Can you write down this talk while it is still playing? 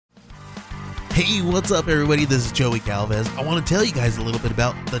Hey, what's up, everybody? This is Joey Galvez. I want to tell you guys a little bit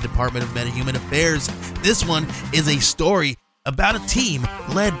about the Department of Meta-Human Affairs. This one is a story about a team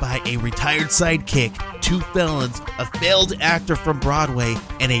led by a retired sidekick, 2 felons, a failed actor from Broadway,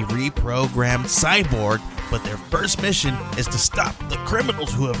 and a reprogrammed cyborg. But their first mission is to stop the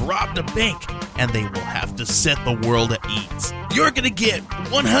criminals who have robbed a bank, and they will have to set the world at ease. You're going to get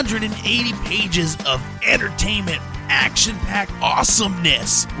 180 pages of entertainment, action-packed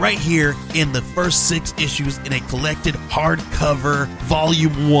awesomeness right here in the first 6 issues in a collected hardcover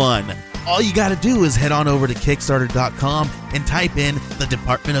volume 1. All you got to do is head on over to Kickstarter.com and type in the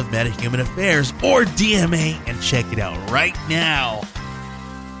Department of Meta-Human Affairs or DMA and check it out right now.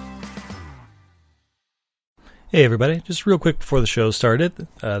 Hey everybody, just real quick before the show started,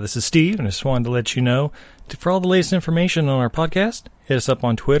 this is Steve, and I just wanted to let you know, for all the latest information on our podcast, hit us up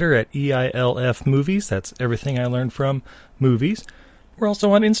on Twitter at EILF Movies, that's everything I learned from movies. We're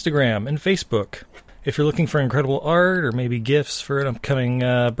also on Instagram and Facebook. If you're looking for incredible art, or maybe gifts for an upcoming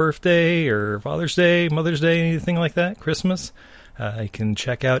birthday, or Father's Day, Mother's Day, anything like that, Christmas, you can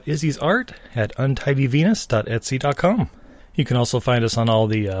check out Izzy's art at untidyvenus.etsy.com. You can also find us on all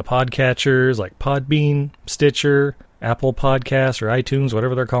the podcatchers like Podbean, Stitcher, Apple Podcasts, or iTunes,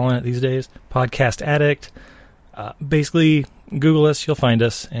 whatever they're calling it these days. Podcast Addict. Basically, Google us, you'll find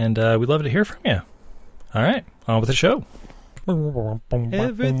us, and we'd love to hear from you. All right, on with the show.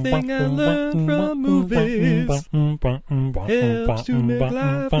 Everything I learned from movies helps to make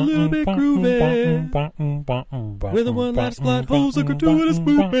life a little bit groovy. With a one-liner plot holes and gratuitous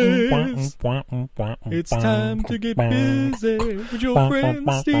movies, it's time to get busy with your friend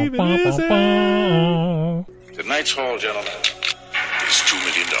Steve and Izzy. Tonight's haul, gentlemen, is $2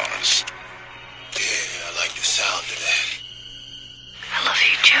 million. Yeah, I like the sound of that. I love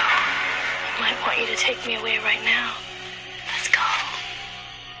you, Joe. I might want you to take me away right now. Let's go.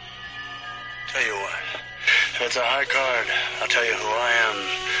 Tell you what, if it's a high card, I'll tell you who I am.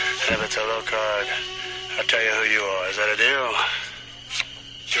 And if it's a low card, I'll tell you who you are. Is that a deal?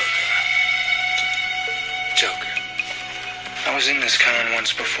 Joker. I was in this con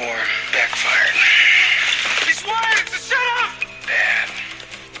once before. Backfired. He's wired! It's a setup! Bad.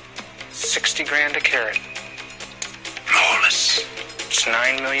 60 grand a carat. Flawless. It's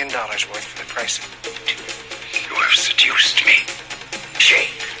 $9 million worth for the price of 2. You have seduced me.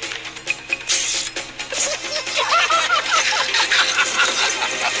 Jake.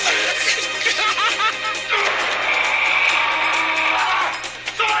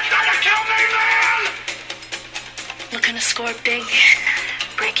 Someone trying to kill me, man! Looking to score big,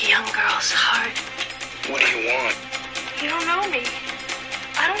 break a young girl's heart. What do you want? You don't know me.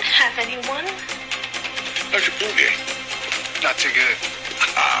 I don't have anyone. How's your pool game? Not too good.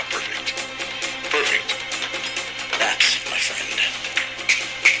 Ah, perfect. Perfect. That, my friend,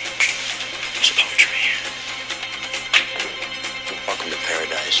 is poetry. Welcome to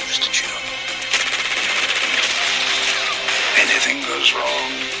paradise, Mr. Joe. Anything goes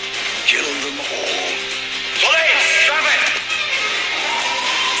wrong, kill them all. Police! Stop it!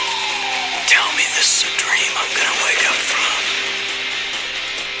 Tell me this is a dream I'm gonna wake up from.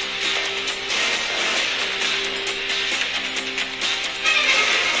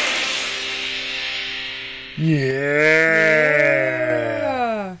 Yeah!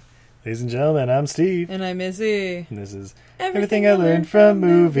 Ladies and gentlemen, I'm Steve. And I'm Izzy. And this is Everything I Learned from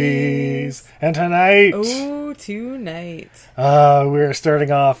Movies. And tonight... Oh, tonight. we're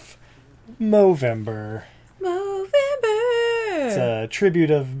starting off Movember. It's a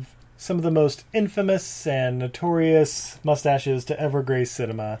tribute of some of the most infamous and notorious mustaches to ever grace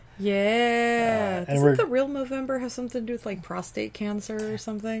cinema. Yeah. and Doesn't the real Movember have something to do with like prostate cancer or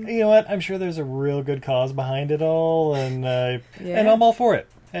something? You know what? I'm sure there's a real good cause behind it all, and and I'm all for it.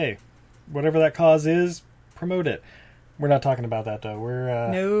 Hey, whatever that cause is, promote it. We're not talking about that though.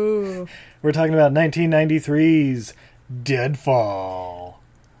 We're talking about 1993's Deadfall.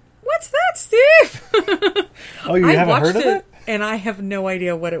 What's that, Steve? Oh, you haven't heard of it? And I have no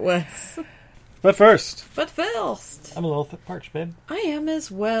idea what it was. But first, I'm a little parched, babe. I am as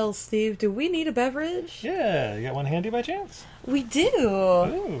well, Steve. Do we need a beverage? Yeah, you got one handy by chance? We do.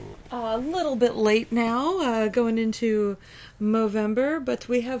 Ooh. A little bit late now, going into Movember, but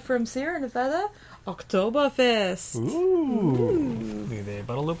we have from Sierra Nevada, Oktoberfest. Ooh. Need a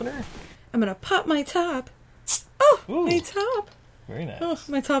bottle opener? I'm going to pop my top. Oh, Ooh. My top. Very nice. Oh,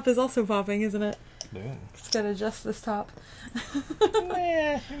 my top is also popping, isn't it? Dude. Just got to adjust this top.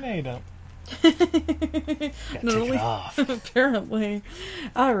 Yeah, you don't. Not only off. Apparently.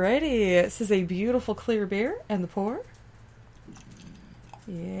 Alrighty. This is a beautiful clear beer and the pour.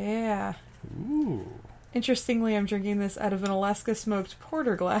 Yeah. Ooh. Interestingly, I'm drinking this out of an Alaska smoked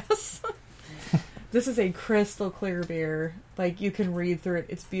porter glass. This is a crystal clear beer. Like, you can read through it.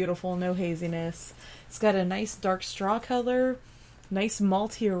 It's beautiful, no haziness. It's got a nice dark straw color, nice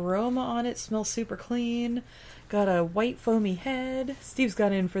malty aroma on it, smells super clean. Got a white foamy head. Steve's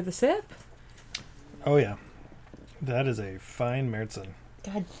got in for the sip. Oh, yeah. That is a fine Märzen.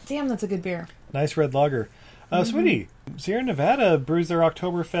 God damn, that's a good beer. Nice red lager. Sweetie, Sierra Nevada brews their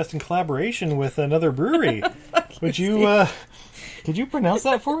Oktoberfest in collaboration with another brewery. Would you, could you pronounce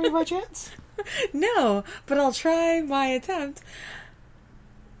that for me by chance? No, but I'll try my attempt.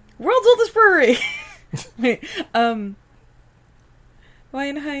 World's oldest brewery. Wait,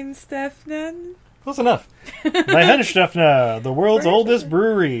 Weinheim-Stefan? Close enough. Weinheim-Stefan, the world's oldest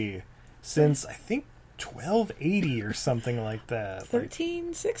brewery. Since, I think, 1280 or something like that.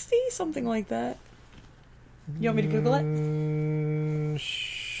 1360? Something like that. You want me to Google it?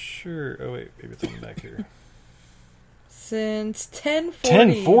 Sure. Oh, wait. Maybe it's on back here. Since 1040.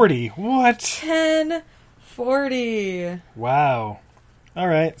 1040? What? 1040. Wow. All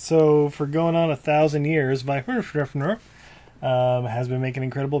right. So, for going on 1,000 years, Weinheim-Stefan has been making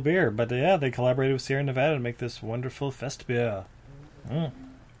incredible beer. But, yeah, they collaborated with Sierra Nevada to make this wonderful fest beer.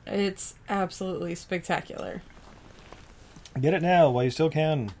 It's absolutely spectacular. Get it now while you still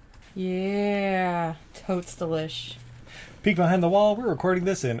can. Yeah. Totes delish. Peek behind the wall. We're recording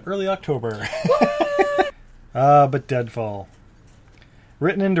this in early October. But Deadfall.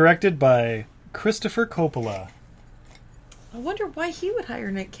 Written and directed by Christopher Coppola. I wonder why he would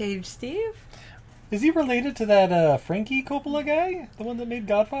hire Nick Cage, Steve. Is he related to that Frankie Coppola guy? The one that made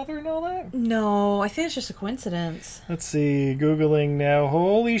Godfather and all that? No, I think it's just a coincidence. Let's see. Googling now.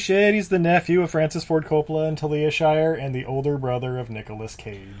 Holy shit, he's the nephew of Francis Ford Coppola and Talia Shire and the older brother of Nicolas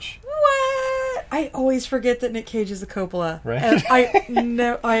Cage. What? I always forget that Nick Cage is a Coppola. Right?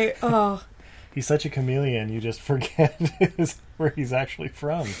 He's such a chameleon, you just forget where he's actually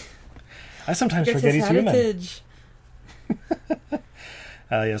from. I sometimes forget he's heritage. human.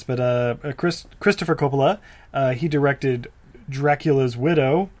 Yes, but Christopher Coppola, he directed Dracula's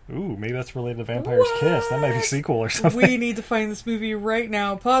Widow. Ooh, maybe that's related to Vampire's Kiss. That might be a sequel or something. We need to find this movie right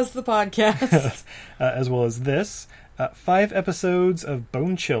now. Pause the podcast. As well as this. 5 episodes of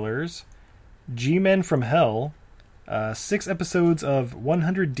Bone Chillers, G-Men from Hell, 6 episodes of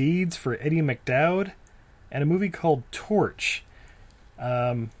 100 Deeds for Eddie McDowd, and a movie called Torch.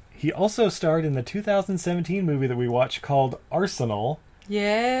 He also starred in the 2017 movie that we watched called Arsenal.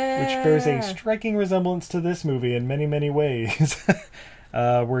 Yeah. Which bears a striking resemblance to this movie in many, many ways.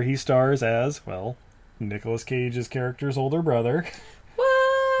 Where he stars as, well, Nicolas Cage's character's older brother.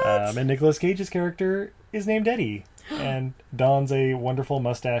 What? And Nicolas Cage's character is named Eddie. And dons a wonderful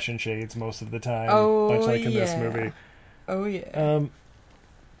mustache and shades most of the time. Much like in this movie. Oh, yeah.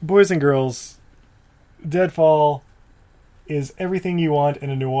 Boys and girls, Deadfall is everything you want in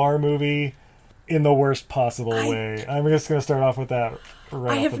a noir movie in the worst possible way. I'm just going to start off with that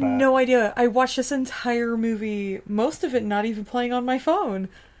right I off have the bat. no idea. I watched this entire movie, most of it not even playing on my phone,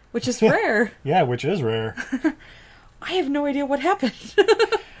 which is rare. Yeah, which is rare. I have no idea what happened.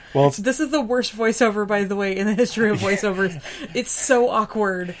 Well, this is the worst voiceover, by the way, in the history of voiceovers. It's so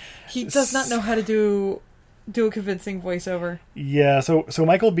awkward. He does not know how to do a convincing voiceover. Yeah, so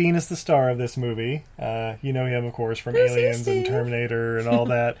Michael Biehn is the star of this movie. You know him, of course, from Aliens and Terminator and all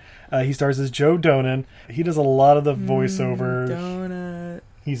that. He stars as Joe Donan. He does a lot of the voiceover. Donut.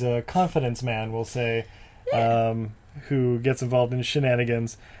 He's a confidence man, we'll say, who gets involved in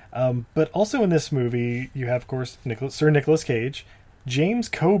shenanigans. But also in this movie, you have, of course, Sir Nicolas Cage, James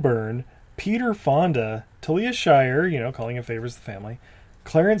Coburn, Peter Fonda, Talia Shire, calling in favors of the family,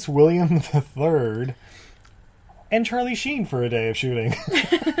 Clarence William III, and Charlie Sheen for a day of shooting.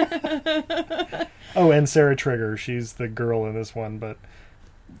 Oh, and Sarah Trigger. She's the girl in this one, but...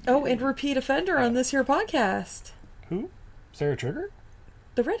 Oh, and repeat offender on this here podcast. Who? Sarah Trigger?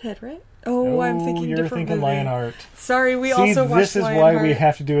 The redhead, right? Oh, I'm thinking you're different thinking movie. Lionheart. Sorry, we also watched this is Lionheart. why we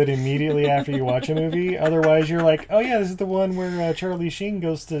have to do it immediately after you watch a movie. Otherwise, you're like, oh yeah, this is the one where Charlie Sheen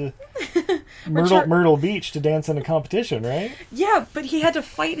goes to Myrtle Beach to dance in a competition, right? Yeah, but he had to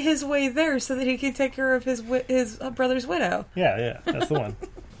fight his way there so that he could take care of his brother's widow. Yeah, that's the one.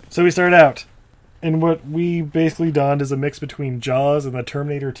 So we start out, and what we basically donned is a mix between Jaws and the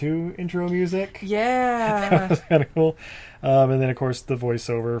Terminator 2 intro music. Yeah. That was kind of cool. And then, of course, the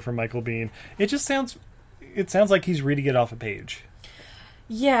voiceover from Michael Biehn. It sounds like he's reading it off a page.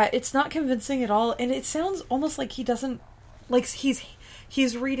 Yeah, it's not convincing at all, and it sounds almost like he doesn't... Like,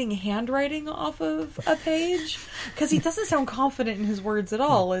 he's reading handwriting off of a page, because he doesn't sound confident in his words at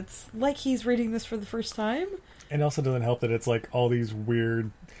all. It's like he's reading this for the first time. And it also doesn't help that it's like all these weird...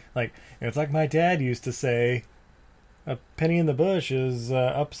 Like, it's like my dad used to say... a penny in the bush is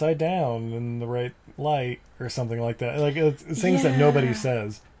upside down in the right light or something like that. Like it's things that nobody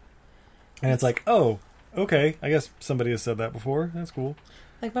says. And it's like, oh, okay, I guess somebody has said that before. That's cool.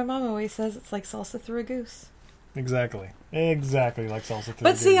 Like my mom always says, it's like salsa through a goose. Exactly like salsa through a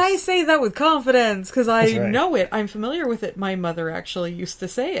But see, goose. I say that with confidence because I That's right. know it. I'm familiar with it. My mother actually used to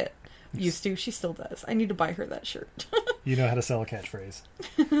say it. Used to. She still does. I need to buy her that shirt. You know how to sell a catchphrase.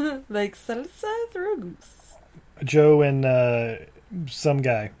 Like salsa through a goose. Joe and some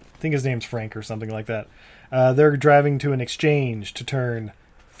guy, I think his name's Frank or something like that, they're driving to an exchange to turn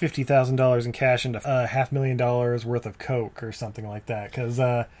 $50,000 in cash into $500,000 worth of Coke or something like that. Because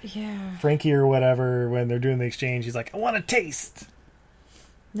Frankie or whatever, when they're doing the exchange, he's like, I want a taste.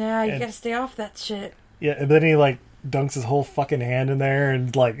 Nah, you gotta stay off that shit. Yeah, and then he like dunks his whole fucking hand in there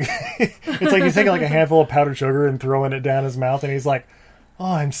and like it's like he's taking like a handful of powdered sugar and throwing it down his mouth, and he's like,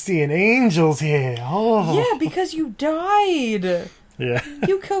 oh, I'm seeing angels here. Oh Yeah, because you died. yeah.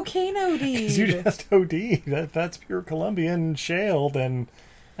 You cocaine OD'd. Because you just OD. That's pure Colombian shale, then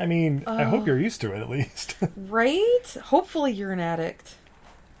I mean, I hope you're used to it at least. Right? Hopefully you're an addict.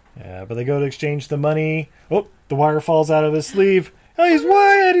 Yeah, but they go to exchange the money. Oh, the wire falls out of his sleeve. Oh, he's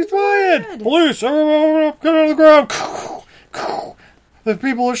Wyatt! He's Wyatt! Police! Everyone get on the ground! The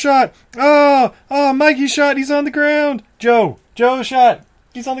people are shot! Oh, Mikey's shot! He's on the ground! Joe shot!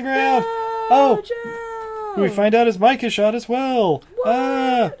 He's on the ground! No, Joe! We find out his Mike is shot as well!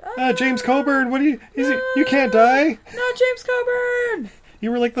 James Coburn, what do you... You can't die! Not James Coburn! You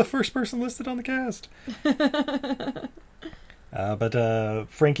were like the first person listed on the cast. But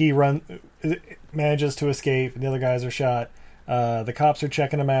Frankie manages to escape, and the other guys are shot. The cops are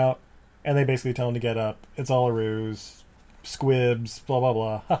checking him out, and they basically tell him to get up. It's all a ruse. Squibs, blah, blah,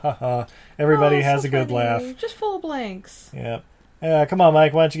 blah. Ha, ha, ha. Everybody has so a good funny. laugh. Just full of blanks. Yep. Come on,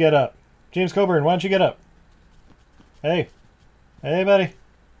 Mike, why don't you get up? James Coburn, why don't you get up? Hey, buddy.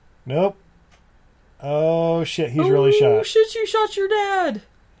 Nope. Oh, shit, he's really shot. Oh, shit, you shot your dad.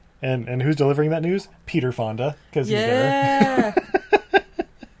 And who's delivering that news? Peter Fonda, because he's there.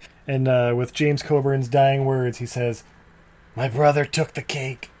 And with James Coburn's dying words, he says, my brother took the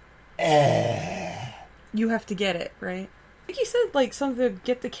cake. You have to get it, right? I think he said, like, something,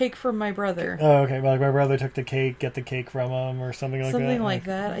 get the cake from my brother. Oh, okay. Well, like, my brother took the cake, get the cake from him, or something like that. Something like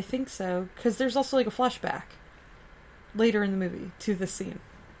that, I think so. Because there's also, like, a flashback later in the movie to this scene.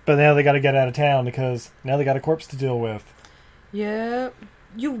 But now they got to get out of town because now they got a corpse to deal with. Yep.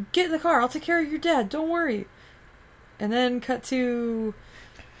 You get in the car. I'll take care of your dad. Don't worry. And then cut to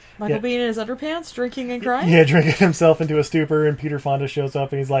Michael being in his underpants, drinking and crying. Yeah, drinking himself into a stupor, and Peter Fonda shows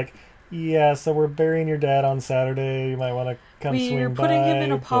up and he's like, yeah, so we're burying your dad on Saturday. You might want to come swing by. We're putting him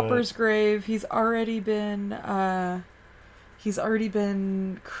in a pauper's grave. He's already been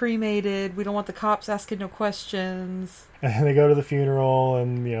cremated. We don't want the cops asking no questions. And they go to the funeral,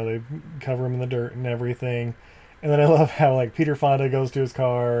 and they cover him in the dirt and everything. And then I love how like Peter Fonda goes to his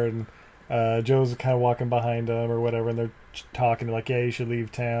car, and Joe's kind of walking behind him or whatever, and they're talking like, yeah, you should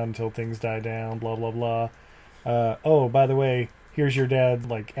leave town until things die down, blah blah blah. Oh, by the way, here's your dad's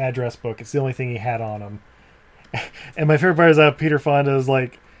like address book. It's the only thing he had on him. And my favorite part is that Peter Fonda is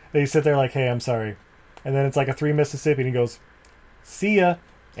like, they sit there like, hey, I'm sorry. And then it's like a 3 Mississippi, and he goes, see ya,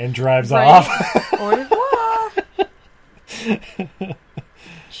 and drives off. Au revoir.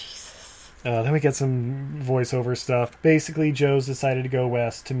 Jesus. Then we get some voiceover stuff. Basically, Joe's decided to go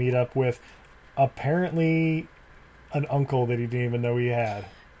west to meet up with apparently an uncle that he didn't even know he had.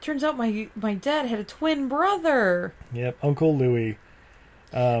 Turns out my dad had a twin brother. Yep, Uncle Louie.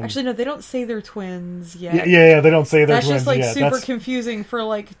 Actually, no, they don't say they're twins yet. Yeah, they don't say they're That's twins just like yet. super confusing for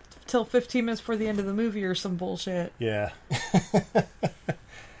like till 15 minutes before the end of the movie or some bullshit. Yeah.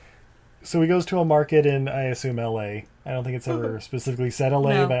 So he goes to a market in, I assume, L.A. I don't think it's ever specifically said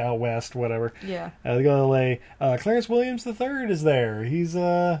L.A., No. but out west, whatever. Yeah. They go to L.A. Clarence Williams III is there. He's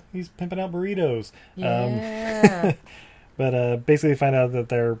pimping out burritos. Yeah. But basically find out that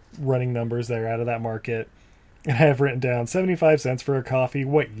they're running numbers there out of that market. And I have written down 75 cents for a coffee.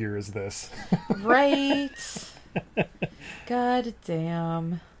 What year is this? Right. God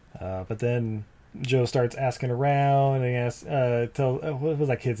damn. But then Joe starts asking around, and he asks, what was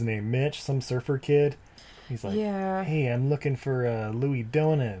that kid's name? Mitch, some surfer kid. He's like, Yeah. hey, I'm looking for Louis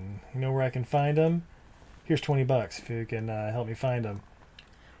Donen. You know where I can find him? Here's $20 if you can help me find him.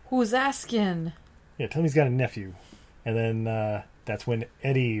 Who's asking? Yeah, tell him he's got a nephew. And then that's when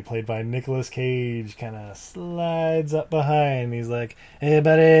Eddie, played by Nicolas Cage, kind of slides up behind. He's like, hey,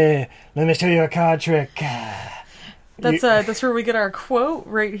 buddy, let me show you a card trick. That's where we get our quote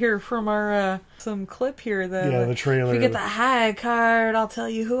right here from our some clip here. The trailer. If you get the high card, I'll tell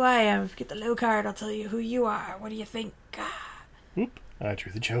you who I am. If you get the low card, I'll tell you who you are. What do you think? Oop! I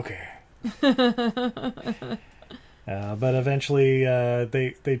drew the Joker. But eventually,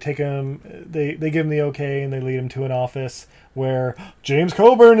 they take him. They give him the okay, and they lead him to an office where James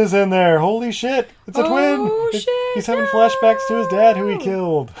Coburn is in there. Holy shit! It's a twin. Shit, He's having flashbacks to his dad, who he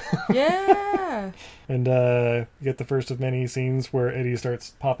killed. Yeah. And you get the first of many scenes where Eddie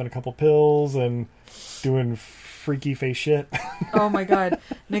starts popping a couple pills and doing freaky face shit. Oh my god.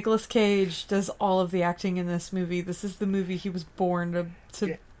 Nicolas Cage does all of the acting in this movie. This is the movie he was born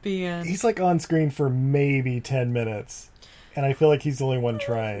to be in. He's like on screen for maybe 10 minutes. And I feel like he's the only one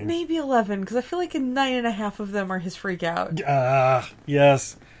trying. Maybe 11, because I feel like 9.5 of them are his freak out.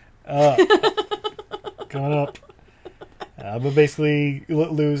 Yes. Coming up. But basically,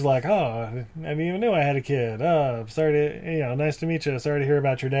 Lou's like, oh, I didn't even know I had a kid. Oh, sorry to, nice to meet you. Sorry to hear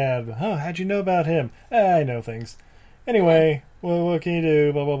about your dad. Oh, how'd you know about him? I know things. Anyway, well, what can you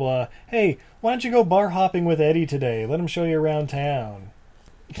do? Blah, blah, blah. Hey, why don't you go bar hopping with Eddie today? Let him show you around town.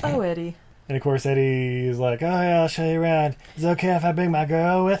 Oh, Eddie. And of course, Eddie's like, oh, yeah, I'll show you around. Is it okay if I bring my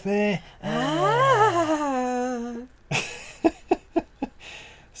girl with me?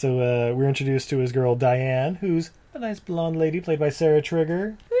 So we're introduced to his girl, Diane, who's a nice blonde lady played by Sarah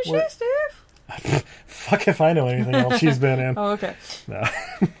Trigger. Who's she, Steve? Fuck if I know anything else she's been in. Oh, okay. No.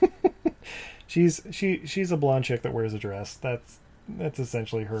 She's a blonde chick that wears a dress. That's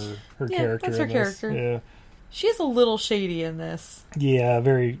essentially her character. That's her character. Yeah. She's a little shady in this. Yeah,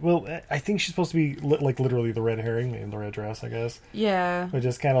 very. Well, I think she's supposed to be like literally the red herring in the red dress, I guess. Yeah. But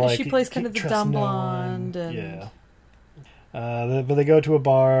just kind of like she plays kind of the dumb blonde. And... Yeah. But they go to a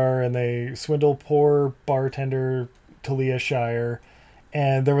bar and they swindle poor bartender Talia Shire.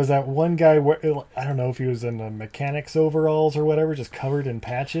 And there was that one guy, I don't know if he was in the mechanic's overalls or whatever, just covered in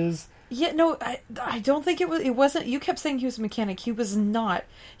patches. Yeah, no, I don't think it wasn't. You kept saying he was a mechanic. He was not.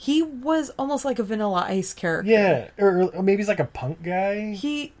 He was almost like a Vanilla Ice character. Yeah, or maybe he's like a punk guy.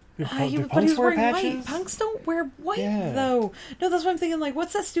 But he was wearing patches? white. Punks don't wear white, though. No, that's what I'm thinking. Like,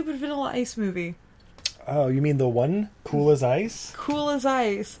 what's that stupid Vanilla Ice movie? Oh, you mean the one? Cool as Ice? Cool as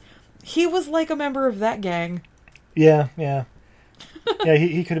Ice. He was like a member of that gang. Yeah. Yeah,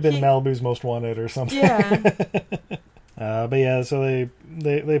 he could have been Malibu's Most Wanted or something. Yeah. But yeah, so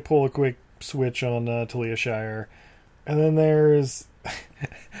they pull a quick switch on Talia Shire. And then there's...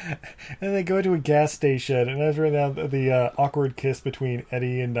 and they go to a gas station, and I've written down the awkward kiss between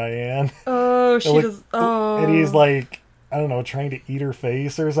Eddie and Diane. Oh, she does... Oh. Eddie's like, I don't know, trying to eat her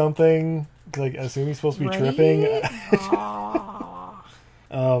face or something. Like, I assume he's supposed to be tripping.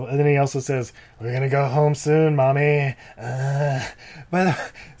 And then he also says, we're gonna go home soon, mommy.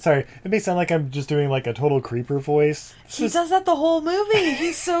 Sorry, it may sound like I'm just doing like a total creeper voice. He does that the whole movie.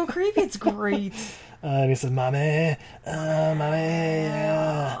 He's so creepy. It's great. And he says, mommy,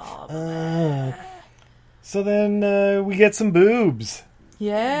 So then we get some boobs.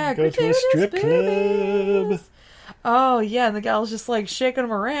 Yeah, go to a strip club. Oh, yeah, and the gal's just like shaking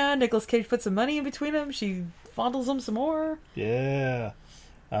him around. Nicolas Cage puts some money in between them. She fondles him some more. Yeah.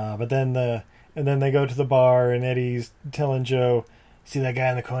 But then they go to the bar, and Eddie's telling Joe, see that guy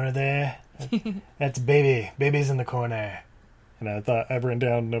in the corner there? That's Baby. Baby's in the corner. And I've written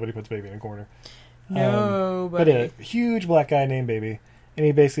down, nobody puts Baby in the corner. Nobody. But a huge black guy named Baby. And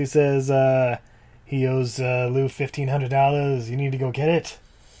he basically says, he owes Lou $1,500. You need to go get it.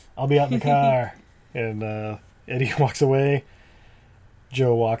 I'll be out in the car. And Eddie walks away.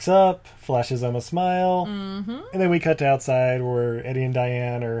 Joe walks up, flashes him a smile, and then we cut to outside where Eddie and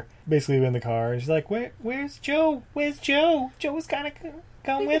Diane are basically in the car. And she's like, "Where's Joe? Where's Joe? Joe's gotta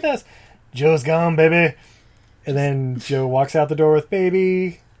come with us." Joe's gone, baby. And then Joe walks out the door with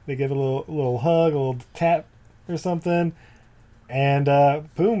Baby. They give a little hug, a little tap or something, and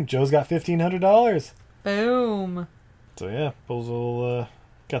boom, Joe's got $1,500. Boom. So yeah, pulls a little.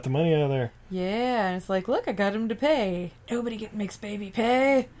 Got the money out of there. Yeah, and it's like, look, I got him to pay. Nobody makes Baby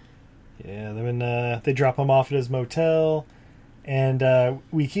pay. Yeah, then they drop him off at his motel, and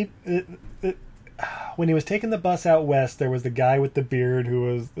we keep... when he was taking the bus out west, there was the guy with the beard who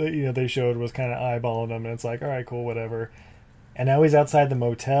was, they showed was kind of eyeballing him, and it's like, all right, cool, whatever. And now he's outside the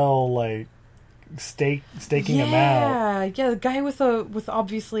motel, like, staking him out. Yeah, the guy with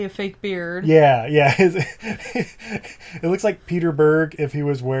obviously a fake beard. Yeah. It looks like Peter Berg if he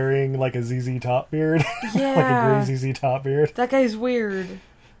was wearing like a ZZ Top beard. Yeah. Like a gray ZZ Top beard. That guy's weird.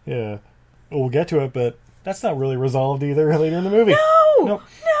 Yeah. We'll get to it, but that's not really resolved either later in the movie. No,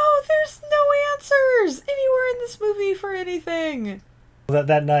 there's no answers anywhere in this movie for anything.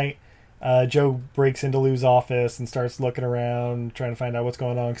 That night, Joe breaks into Lou's office and starts looking around, trying to find out what's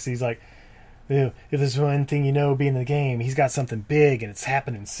going on, because he's like, "Ew, if there's one thing you know being in the game, he's got something big and it's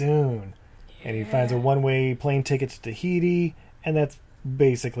happening soon." Yeah. And he finds a one-way plane ticket to Tahiti, and that's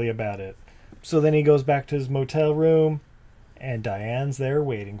basically about it. So then he goes back to his motel room, and Diane's there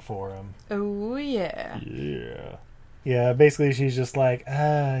waiting for him. Oh, yeah. Yeah. Yeah, basically she's just like,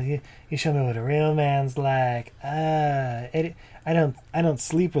 you show me what a real man's like. Eddie, I don't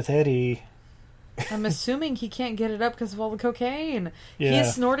sleep with Eddie. I'm assuming he can't get it up because of all the cocaine. Yeah. He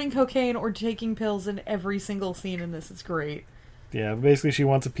is snorting cocaine or taking pills in every single scene in this. It's great. Yeah, basically she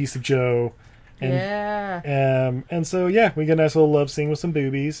wants a piece of Joe. And, yeah. And so, yeah, we get a nice little love scene with some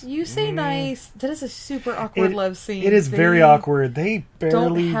boobies. You say nice. That is a super awkward love scene. It is very awkward. They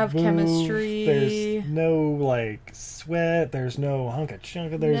barely don't have move. chemistry. There's no, like, sweat. There's no hunk of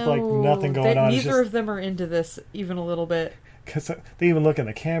chunk. There's, like, nothing going on. Neither of them are into this even a little bit. Because they even look in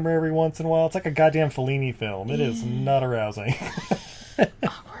the camera every once in a while. It's like a goddamn Fellini film. It is not arousing.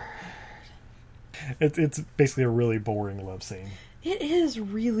 Awkward. It's basically a really boring love scene. It is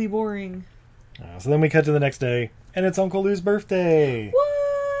really boring. So then we cut to the next day, and it's Uncle Lou's birthday.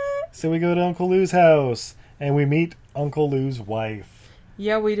 What? So we go to Uncle Lou's house, and we meet Uncle Lou's wife.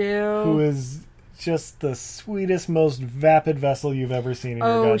 Yeah, we do. Who is just the sweetest, most vapid vessel you've ever seen in your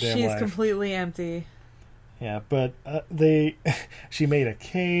goddamn life. Oh, she's completely empty. Yeah, but she made a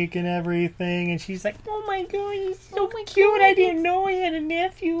cake and everything, and she's like, "Oh my god, he's so cute! I didn't know I had a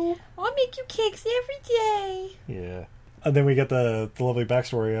nephew. I'll make you cakes every day." Yeah. And then we get the lovely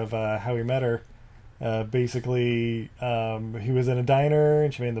backstory of how he met her. Basically, he was in a diner,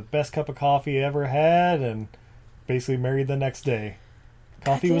 and she made the best cup of coffee he ever had, and basically married the next day.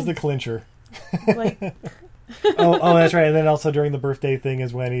 Coffee was the clincher. Like... oh, that's right. And then also during the birthday thing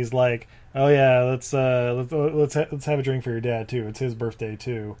is when he's like, "Oh yeah, let's have a drink for your dad too. It's his birthday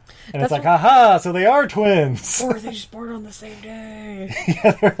too." And it's like, haha! So they are twins. Or they just born on the same day.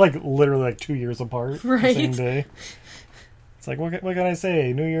 Yeah, they're like literally like 2 years apart. Right. The same day. It's like, what can I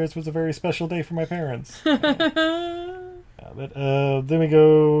say? New Year's was a very special day for my parents. Then we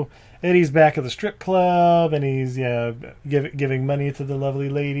go. Eddie's back at the strip club, and he's giving money to the lovely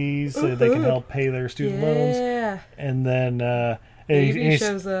ladies so they can help pay their student loans. And then Baby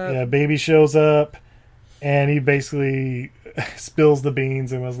shows up. Yeah, Baby shows up, and he basically spills the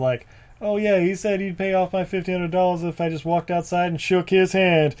beans and was like, "Oh yeah, he said he'd pay off my $1,500 if I just walked outside and shook his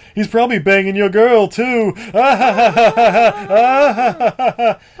hand. He's probably banging your girl too."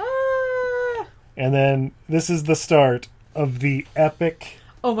 And then this is the start of the epic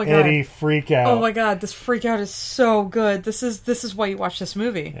Eddie freak out. Oh my god, this freak out is so good. This is why you watch this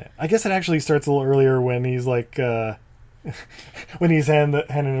movie. Yeah. I guess it actually starts a little earlier when he's like when he's handing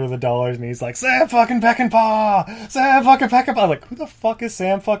her the dollars and he's like, "Sam fucking Peckinpah! Sam fucking Peckinpah!" Like, who the fuck is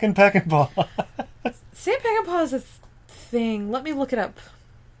Sam fucking Peckinpah? Sam Peckinpah is a thing. Let me look it up.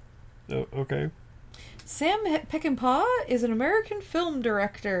 Oh, okay. Sam Peckinpah is an American film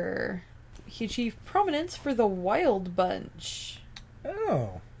director. He achieved prominence for The Wild Bunch.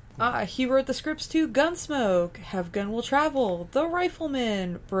 Oh. He wrote the scripts to Gunsmoke, Have Gun Will Travel, The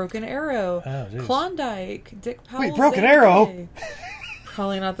Rifleman, Broken Arrow, Klondike, Dick Powell's... Wait, Broken Arrow?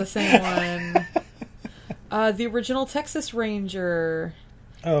 Probably not the same one. The original Texas Ranger.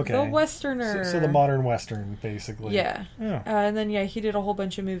 Oh, okay. The Westerner. So the modern Western, basically. Yeah. Oh. And then, he did a whole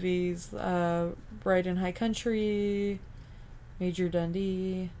bunch of movies. Bride in High Country, Major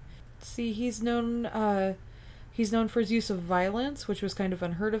Dundee. See, he's known for his use of violence, which was kind of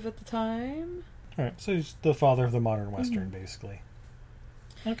unheard of at the time. Alright, so he's the father of the modern Western, basically.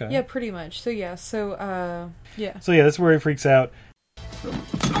 Okay. Yeah, pretty much. So, yeah. So, that's where he freaks out.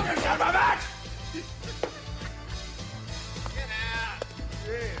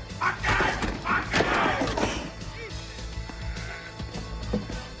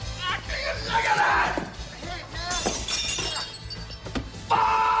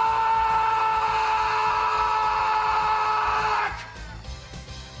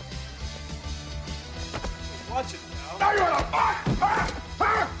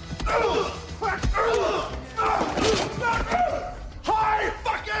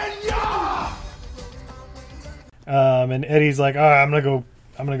 And Eddie's like, I'm gonna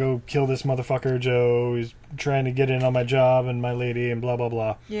go kill this motherfucker Joe. He's trying to get in on my job and my lady and blah blah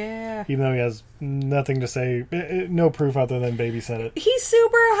blah. Yeah. Even though he has nothing to say, no proof other than Baby said it. He's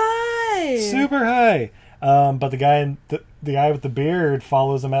super high. Super high. But the guy with the beard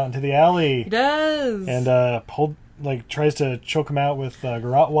follows him out into the alley. He does. And tries to choke him out with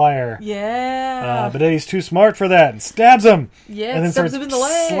garrote wire. Yeah. But Eddie's too smart for that and stabs him. Yeah, and then stabs starts him in the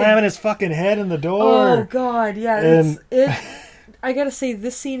leg. slamming his fucking head in the door. Oh god, yeah. I gotta say,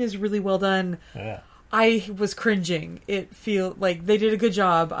 this scene is really well done. Yeah. I was cringing. It feel like they did a good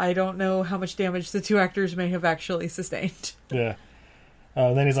job. I don't know how much damage the two actors may have actually sustained. Yeah.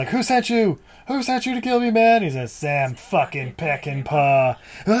 And then he's like, who sent you? Who sent you to kill me, man? He says, Sam fucking Peckinpah.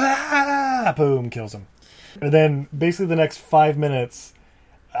 Ah! Boom, kills him. And then basically the next 5 minutes,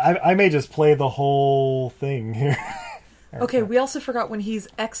 I may just play the whole thing here. Okay, we also forgot when he's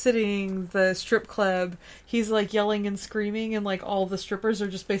exiting the strip club, he's like yelling and screaming, and like all the strippers are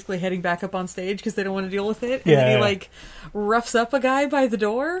just basically heading back up on stage because they don't want to deal with it. And then he like roughs up a guy by the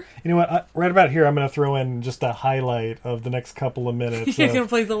door. You know what? Right about here, I'm going to throw in just a highlight of the next couple of minutes. You're going to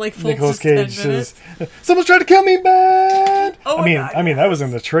play the like full Nicolas Cage 10 minutes. says, "Someone's trying to kill me, man!" Oh I mean, that was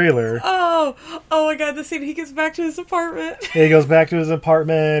in the trailer. Oh my god! The scene he gets back to his apartment. He goes back to his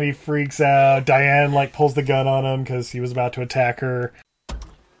apartment. He freaks out. Diane like pulls the gun on him because he was about to attack her.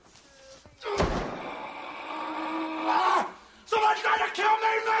 Someone's trying to kill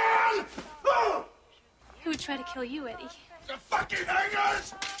me, man! Who would try to kill you, Eddie? The fucking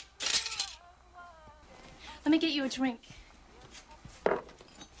hangers! Let me get you a drink. I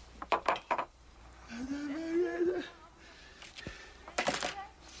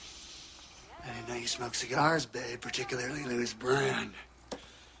didn't know you smoke cigars, babe, particularly Louis Brand.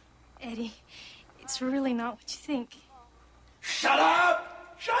 Eddie, it's really not what you think. Shut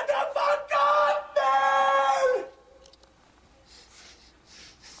up! Shut the fuck up, man!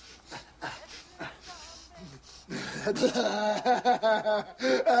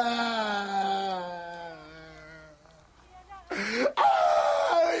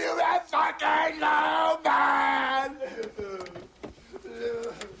 Oh, you that fucking low, man!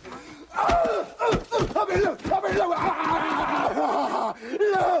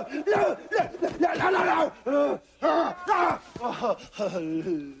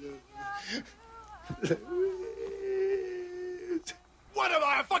 What am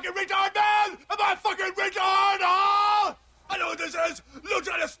I, a fucking retard, man? Am I a fucking retard, huh? I know what this is. Lou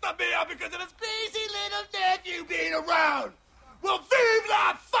trying to stop me out because of his crazy little nephew being around. Well, vive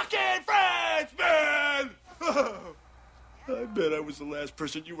la fucking France, man! I bet I was the last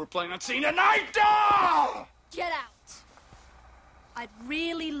person you were planning on seeing tonight. Get out. I'd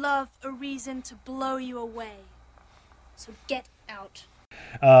really love a reason to blow you away. So get out.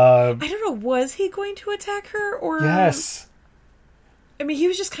 I don't know, was he going to attack her or... Yes. I mean, he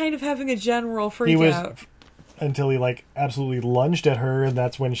was just kind of having a general freak out. Until he, like, absolutely lunged at her, and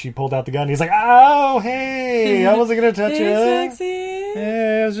that's when she pulled out the gun. He's like, "Oh, hey, I wasn't going to touch you. Hey, sexy.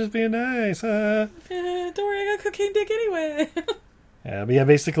 Hey, I was just being nice. Don't worry, I got cocaine dick anyway." Yeah, but yeah,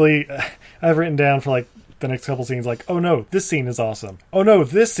 basically, I've written down for, like, the next couple scenes, like, oh no, this scene is awesome. Oh no,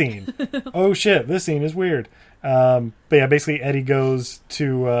 this scene. Oh shit, this scene is weird. But yeah, basically Eddie goes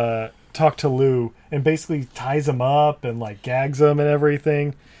to talk to Lou and basically ties him up and like gags him and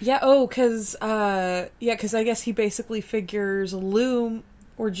everything. Yeah, because I guess he basically figures Lou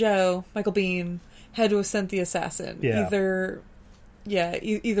or Joe, Michael Biehn, had to have sent the assassin. Yeah.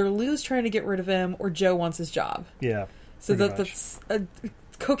 Either Lou's trying to get rid of him or Joe wants his job. Yeah. So that's a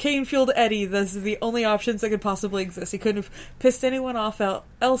cocaine-fueled Eddie. Those are the only options that could possibly exist. He couldn't have pissed anyone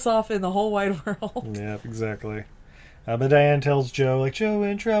else off in the whole wide world. Yeah, exactly. But Diane tells Joe, like, Joe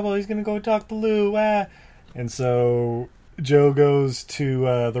in trouble. He's going to go talk to Lou. And so Joe goes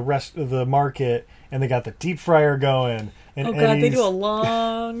to the rest of the market, and they got the deep fryer going. And oh, God, they do a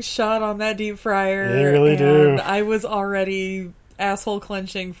long shot on that deep fryer. They really do. I was already asshole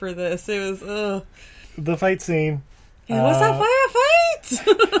clenching for this. It was, ugh. The fight scene. And what's that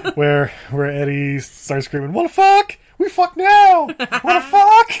firefight? where Eddie starts screaming, "What the fuck? We fuck now! What the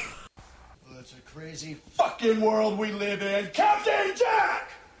fuck?" Well, it's a crazy fucking world we live in. Captain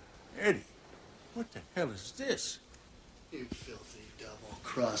Jack! Eddie, what the hell is this? You filthy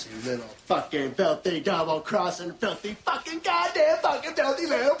double-crossing little fucking filthy double-crossing filthy fucking goddamn fucking filthy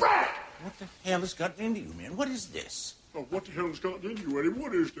little brat! What the hell has gotten into you, man? What is this? Oh, what the hell has gotten into you, Eddie?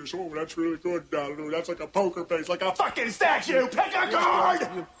 What is this? Oh, that's really good, Lou. That's like a poker face, like a fucking statue. Pick a card!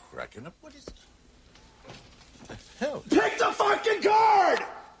 You're cracking up. What is it? What the hell? Pick the fucking card!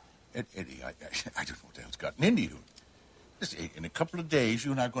 Eddie, I don't know what the hell's gotten into you. Listen, in a couple of days,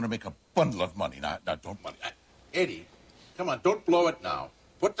 you and I are going to make a bundle of money. Now don't money. Eddie, come on, don't blow it now.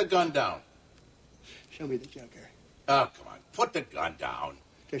 Put the gun down. Show me the Joker. Oh, come on, put the gun down.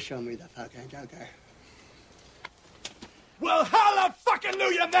 Just show me the fucking Joker. Well,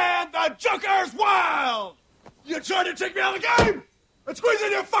 hallelujah, man! The Joker's wild! You trying to take me out of the game? And squeeze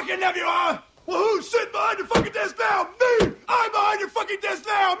in your fucking nephew, huh? Well, who's sitting behind your fucking desk now? Me! I'm behind your fucking desk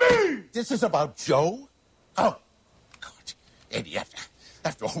now! Me! This is about Joe? Oh, God. Eddie,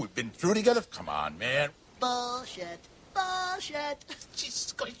 after all we've been through together? Come on, man. Bullshit. Bullshit.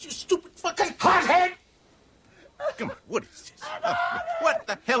 Jesus Christ, you stupid fucking hothead! Come on, what is this? What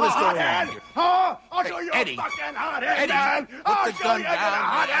the hell is going on here? Huh? I'll show you Eddie. a fucking hothead, Eddie, man! put I'll the show gun you down. a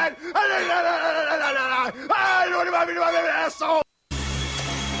hothead! What do you want me, asshole?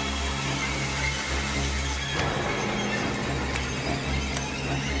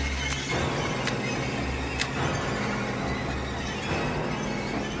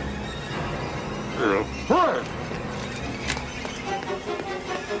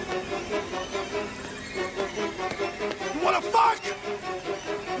 You wanna fuck?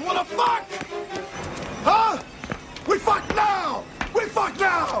 You wanna fuck? Huh? We fuck now! We fuck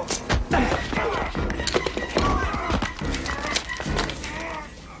now!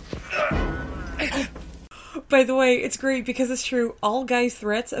 By the way, it's great because it's true. All guys'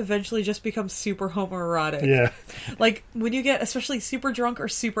 threats eventually just become super homoerotic. Yeah. Like, when you get especially super drunk or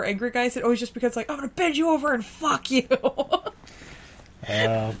super angry guys, it always just becomes like, I'm gonna bend you over and fuck you. But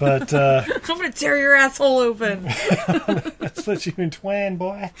I'm gonna tear your asshole open. let's split you in twain,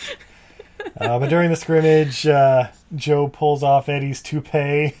 boy. But during the scrimmage, Joe pulls off Eddie's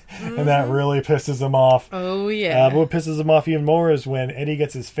toupee, and that really pisses him off. Oh, yeah. But what pisses him off even more is when Eddie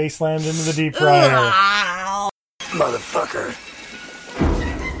gets his face slammed into the deep fryer. Motherfucker.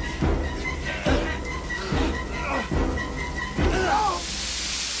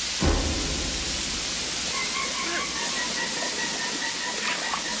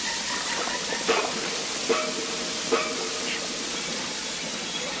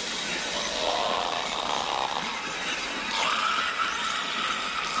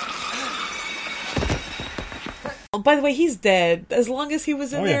 By the way, he's dead. As long as he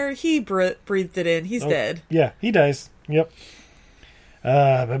was in Oh, yeah. there, he breathed it in. He's dead. Yeah, he dies. Yep.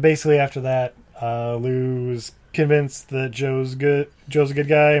 But basically after that, Lou's convinced that Joe's a good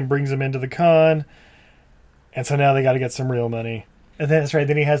guy and brings him into the con. And so now they got to get some real money. And then that's right.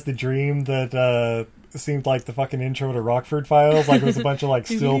 Then he has the dream that seemed like the fucking intro to Rockford Files. Like it was a bunch of like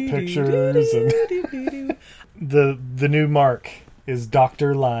still pictures. And the new Mark is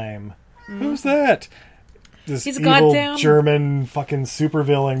Dr. Lime. Who's that? This He's a evil goddamn German fucking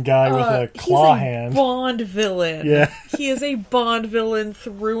supervillain guy with a claw he's a hand. Bond villain. Yeah. He is a Bond villain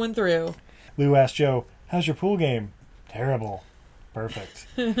through and through. Lou asked Joe, "How's your pool game?" "Terrible." "Perfect."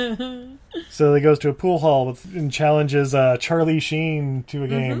 So he goes to a pool hall and challenges Charlie Sheen to a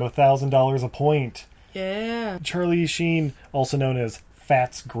game of $1,000 a point. Yeah. Charlie Sheen, also known as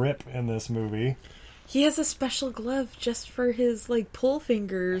Fats Grip in this movie. He has a special glove just for his, like, pull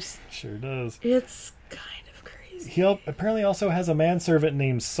fingers. Sure does. It's kind of crazy. He apparently also has a manservant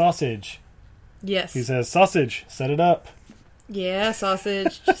named Sausage. Yes. He says, "Sausage, set it up." Yeah,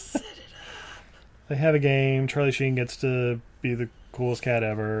 Sausage. Just set it up. They have a game. Charlie Sheen gets to be the coolest cat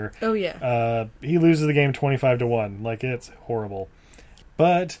ever. Oh, yeah. He loses the game 25-1. Like, it's horrible.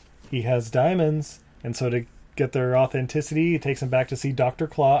 But he has diamonds, and so to get their authenticity, it takes him back to see Dr.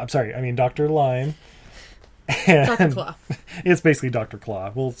 Lime. And Dr. Claw. It's basically Dr.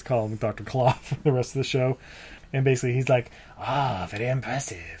 Claw. We'll call him Dr. Claw for the rest of the show. And basically he's like, very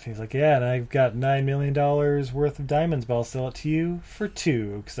impressive. He's like, yeah, and I've got $9 million worth of diamonds, but I'll sell it to you for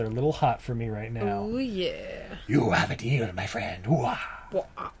 2, because they're a little hot for me right now. Oh, yeah. You have a deal, my friend.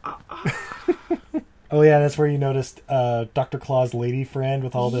 Oh, yeah, that's where you noticed Dr. Claw's lady friend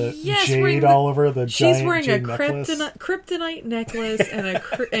with all the jade all over the giant She's wearing jade a necklace. kryptonite necklace and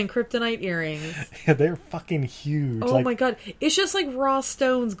kryptonite earrings. Yeah, they're fucking huge. Oh, my God. It's just like raw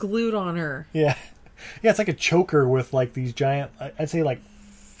stones glued on her. Yeah. Yeah, it's like a choker with like these giant, I'd say like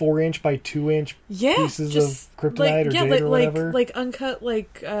 4-inch by 2-inch pieces of kryptonite or jade or whatever. Like uncut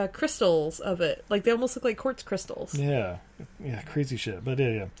crystals of it. Like they almost look like quartz crystals. Yeah, crazy shit. But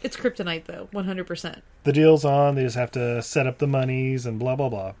yeah. It's kryptonite though, 100%. The deal's on. They just have to set up the monies and blah blah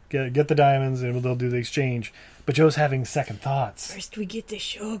blah. Get the diamonds and they'll do the exchange. But Joe's having second thoughts. First we get the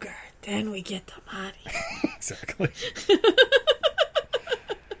sugar, then we get the money. Exactly.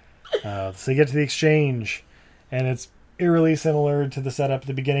 So they get to the exchange, and it's eerily similar to the setup at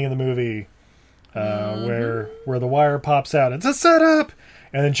the beginning of the movie, where the wire pops out. It's a setup,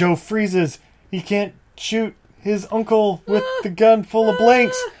 and then Joe freezes. He can't shoot his uncle with the gun full of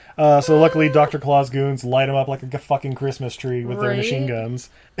blanks. So luckily, Dr. Claw's goons light him up like a fucking Christmas tree with their machine guns.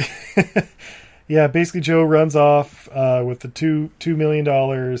 Yeah, basically Joe runs off with the $2 million,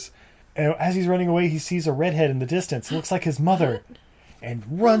 and as he's running away, he sees a redhead in the distance. It looks like his mother.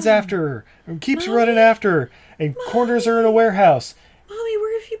 And runs after her, and keeps running after her, and corners her in a warehouse. Mommy,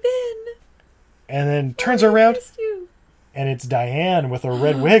 where have you been? And then turns her around, and it's Diane with a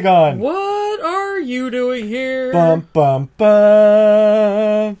red wig on. What are you doing here? Bum, bum,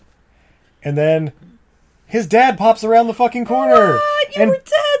 bum. And then his dad pops around the fucking corner. What? You were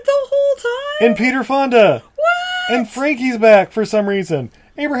dead the whole time? And Peter Fonda. What? And Frankie's back for some reason.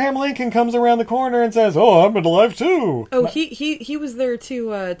 Abraham Lincoln comes around the corner and says, "Oh, I'm alive too." Oh, he was there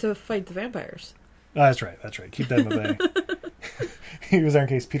to fight the vampires. Oh, that's right. Keep them at bay. He was there in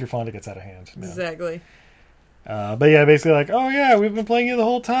case Peter Fonda gets out of hand. No. Exactly. But yeah, basically like, oh yeah, we've been playing you the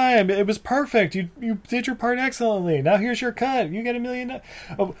whole time. It was perfect. You did your part excellently. Now here's your cut. You get $1 million.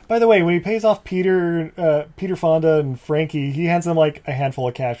 Oh, by the way, when he pays off Peter Fonda and Frankie, he hands them like a handful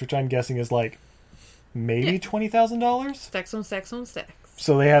of cash, which I'm guessing is like maybe $20,000. Stacks on stacks on stacks.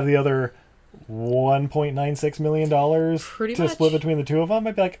 So they have the other $1.96 million to split between the two of them.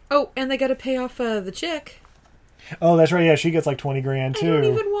 I'd be like, oh, and they got to pay off the chick. Oh, that's right. Yeah, she gets like $20,000 too. I don't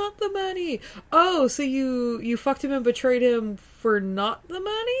even want the money. Oh, so you fucked him and betrayed him for not the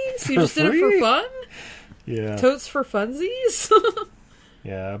money? So you just did it for fun? Yeah. Totes for funsies?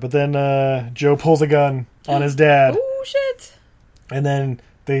 Yeah, but then Joe pulls a gun on his dad. Oh, shit. And then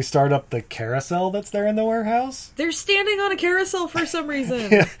they start up the carousel that's there in the warehouse. They're standing on a carousel for some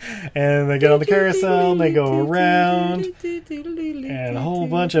reason. Yeah. And they get on the carousel and they go around. And a whole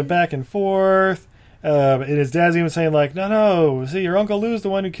bunch of back and forth. And his dad's even saying like, no, see, your Uncle Lou's the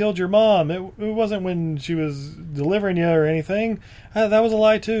one who killed your mom. It wasn't when she was delivering you or anything. That was a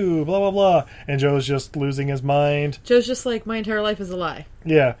lie too, blah, blah, blah. And Joe's just losing his mind. Joe's just like, my entire life is a lie.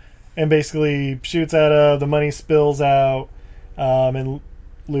 Yeah. And basically shoots at the money spills out. And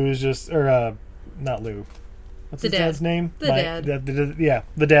Lou is just, or not Lou. What's his dad's name? The dad. Yeah,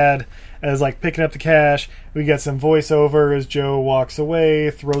 the dad is like picking up the cash. We get some voiceover as Joe walks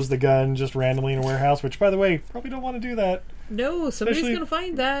away, throws the gun just randomly in a warehouse, which, by the way, probably don't want to do that. No, somebody's going to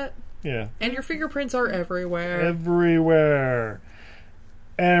find that. Yeah. And your fingerprints are everywhere. Everywhere.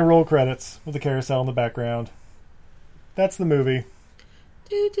 And roll credits with the carousel in the background. That's the movie.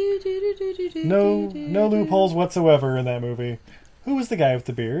 No loopholes whatsoever in that movie. Who was the guy with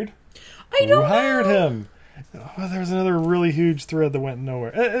the beard? I don't know. Who hired him? Oh, there was another really huge thread that went nowhere.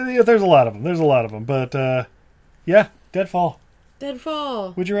 There's a lot of them. But, yeah, Deadfall.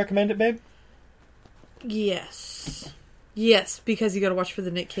 Would you recommend it, babe? Yes. Yes, because you gotta watch for the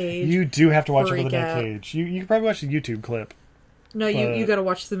Nick Cage. You do have to watch it for the Nick Cage. You can probably watch the YouTube clip. No, you gotta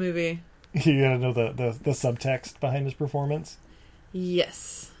watch the movie. You gotta know the subtext behind his performance.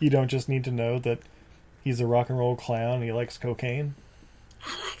 Yes. You don't just need to know that he's a rock and roll clown and he likes cocaine.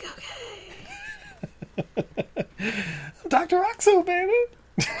 I like cocaine. Dr. Oxo, baby!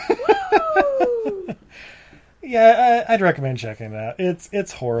 Yeah, I'd recommend checking it out.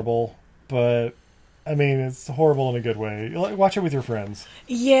 It's horrible, but I mean, it's horrible in a good way. Watch it with your friends.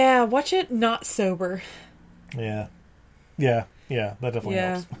 Yeah, watch it not sober. Yeah, that definitely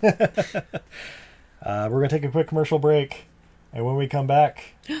helps. We're going to take a quick commercial break, and when we come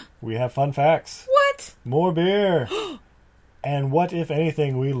back, we have fun facts. What? More beer. And what, if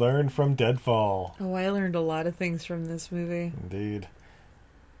anything, we learned from Deadfall. Oh, I learned a lot of things from this movie. Indeed.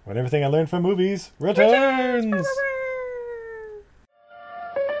 When everything I learned from movies returns!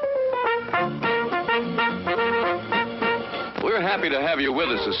 We're happy to have you with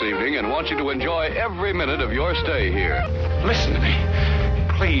us this evening and want you to enjoy every minute of your stay here. Listen to me.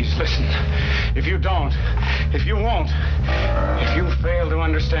 Please listen. If you don't, if you won't, if you fail to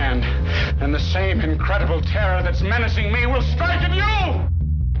understand, then the same incredible terror that's menacing me will strike at you!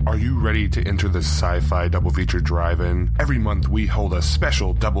 Are you ready to enter the Sci-Fi Double Feature Drive-In? Every month we hold a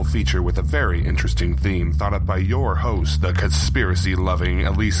special double feature with a very interesting theme thought up by your host, the conspiracy-loving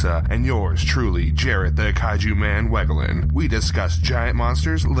Elisa, and yours truly, Jarrett the Kaiju Man Wegelin. We discuss giant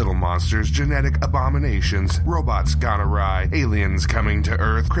monsters, little monsters, genetic abominations, robots gone awry, aliens coming to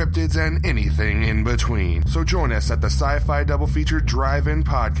Earth, cryptids, and anything in between. So join us at the Sci-Fi Double Feature Drive-In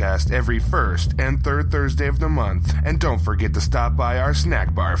podcast every first and third Thursday of the month. And don't forget to stop by our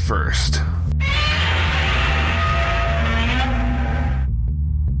snack bar first.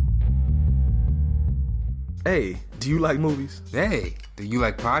 Hey, do you like movies? Hey, do you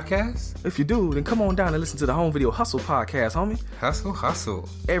like podcasts? If you do, then come on down and listen to the Home Video Hustle podcast, homie. Hustle.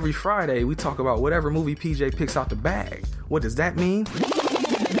 Every Friday, we talk about whatever movie PJ picks out the bag. What does that mean?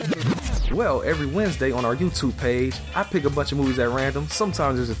 Well, every Wednesday on our YouTube page, I pick a bunch of movies at random.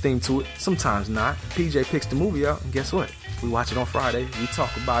 Sometimes there's a theme to it, sometimes not. PJ picks the movie out, and guess what? We watch it on Friday. We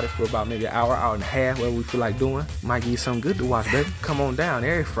talk about it for about maybe an hour and a half, whatever we feel like doing. Might give you something good to watch, baby. Come on down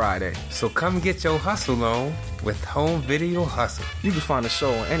every Friday. So come get your hustle on with Home Video Hustle. You can find the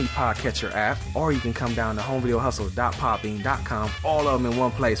show on any podcatcher app, or you can come down to homevideohustle.podbean.com. All of them in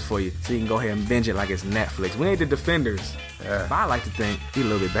one place for you, so you can go ahead and binge it like it's Netflix. We ain't the Defenders, but I like to think we're a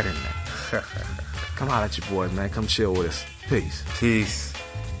little bit better than that. Come holler at your boys, man. Come chill with us. Peace.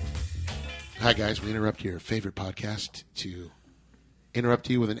 Hi, guys. We interrupt your favorite podcast to interrupt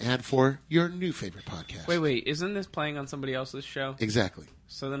you with an ad for your new favorite podcast. Wait. Isn't this playing on somebody else's show? Exactly.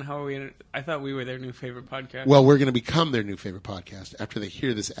 So then how are we... I thought we were their new favorite podcast. Well, we're going to become their new favorite podcast after they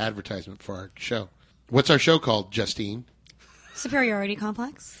hear this advertisement for our show. What's our show called, Justine? Superiority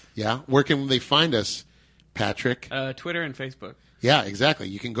Complex. Yeah? Where can they find us, Patrick? Twitter and Facebook. Yeah, exactly.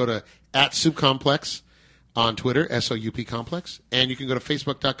 You can go to @SoupComplex on Twitter, SOUP Complex, and you can go to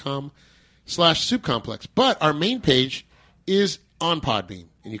Facebook.com/SoupComplex. But our main page is on Podbean,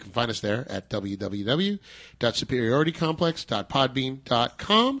 and you can find us there at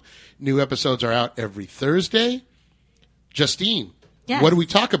www.superioritycomplex.podbean.com. New episodes are out every Thursday. Justine, Yes. what do we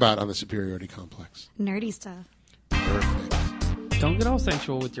talk about on the Superiority Complex? Nerdy stuff. Perfect. Don't get all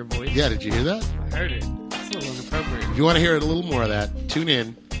sensual with your voice. Yeah, did you hear that? I heard it. It's a little inappropriate. If you want to hear a little more of that, tune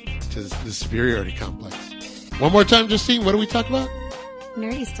in to the Superiority Complex. One more time, Justine, what do we talk about?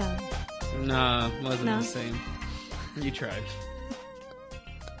 Nerdy stuff. Nah, wasn't No. the same. You tried.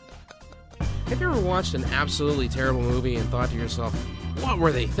 Have you ever watched an absolutely terrible movie and thought to yourself, what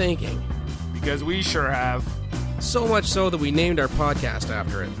were they thinking? Because we sure have. So much so that we named our podcast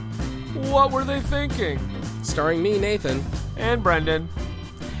after it. What were they thinking? Starring me, Nathan. And Brendan.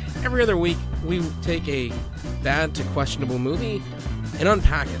 Every other week, we take a bad to questionable movie and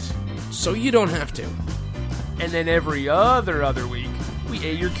unpack it, so you don't have to. And then every other week, we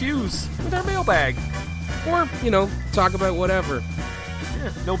A your Q's with our mailbag. Or, talk about whatever.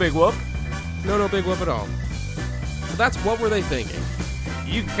 Yeah, no big whoop. No big whoop at all. So that's What Were They Thinking?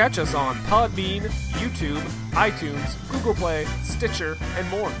 You can catch us on Podbean, YouTube, iTunes, Google Play, Stitcher, and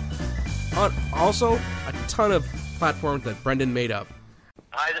more. Also, a ton of platforms that Brendan made up.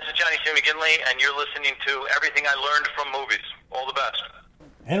 Hi, this is Johnny C. McGinley, and you're listening to Everything I Learned from Movies. All the best.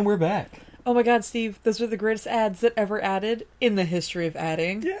 And we're back. Oh my god, Steve, those are the greatest ads that ever added in the history of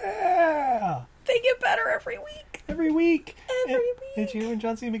adding. Yeah! They get better every week. Every week. Every week. Did you and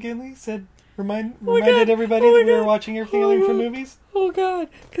John C. McGinley said reminded everybody that we were watching Everything I Learned from Movies? Oh god,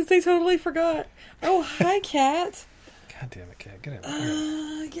 because they totally forgot. Oh, hi, cat. God damn it, cat. Get out of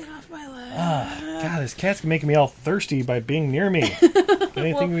here. Get off my lap. God, this cat's making me all thirsty by being near me. Got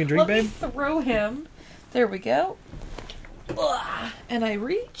anything we can drink, babe? Let me throw him. There we go. And I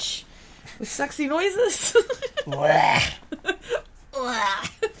reach with sexy noises.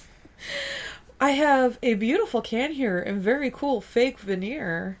 I have a beautiful can here and very cool fake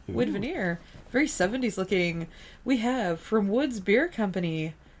veneer, wood veneer, very 70s looking. We have from Woods Beer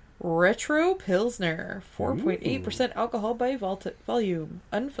Company, Retro Pilsner, 4.8% alcohol by volume,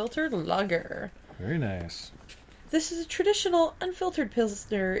 unfiltered lager. Very nice. This is a traditional unfiltered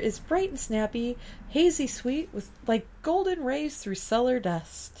Pilsner. Is bright and snappy, hazy sweet with like golden rays through cellar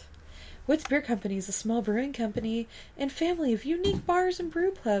dust. Woods Beer Company is a small brewing company and family of unique bars and brew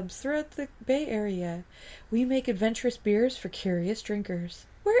pubs throughout the Bay Area. We make adventurous beers for curious drinkers.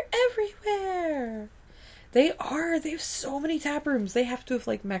 We're everywhere. They have so many tap rooms. They have to have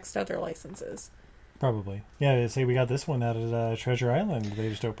maxed out their licenses. Probably. Yeah, they say we got this one out at Treasure Island. They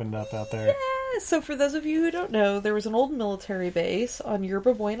just opened up out there. Yeah, so for those of you who don't know, there was an old military base on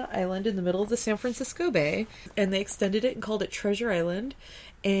Yerba Buena Island in the middle of the San Francisco Bay, and they extended it and called it Treasure Island,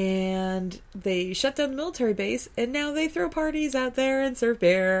 and they shut down the military base, and now they throw parties out there and serve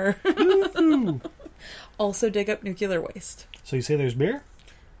beer. Also dig up nuclear waste. So you say there's beer?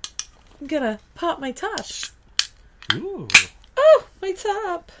 I'm gonna pop my top. Ooh. Oh, my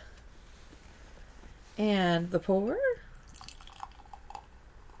top. And the pour.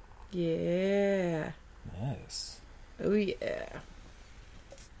 Yeah. Nice. Oh, yeah.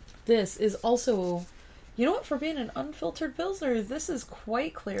 This is also... You know what? For being an unfiltered Pilsner, this is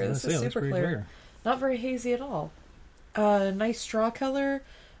quite clear. This is super clear. Not very hazy at all. Nice straw color.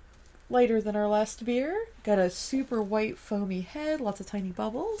 Lighter than our last beer. Got a super white foamy head. Lots of tiny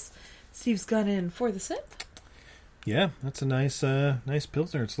bubbles. Steve's gone in for the sip. Yeah, that's a nice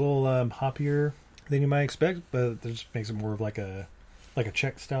Pilsner. It's a little hoppier than you might expect, but it just makes it more of like a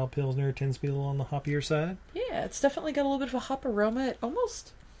Czech style Pilsner. Tends to be a little on the hoppier side. Yeah, it's definitely got a little bit of a hop aroma. It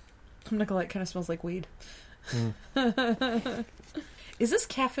almost, I'm not gonna lie, it kind of smells like weed. Is this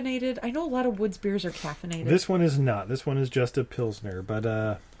caffeinated? I know a lot of Woods beers are caffeinated. This one is not. This one is just a Pilsner,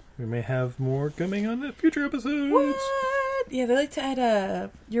 but we may have more coming on the future episodes. What? Yeah, they like to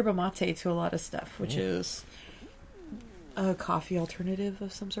add yerba mate to a lot of stuff, which is a coffee alternative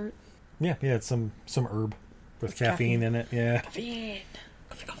of some sort. Yeah, it's some herb with caffeine in it. Yeah. Caffeine.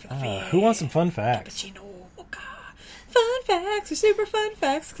 Coffee. Who wants some fun facts? Cappuccino, mocha. Fun facts are super fun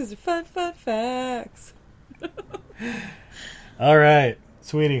facts because they're fun facts. All right,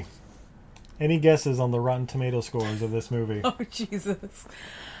 sweetie. Any guesses on the Rotten Tomato scores of this movie? Oh, Jesus.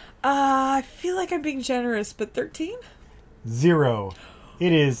 I feel like I'm being generous, but 13? 0.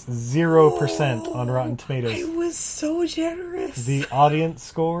 It is 0% on Rotten Tomatoes. I was so generous. The audience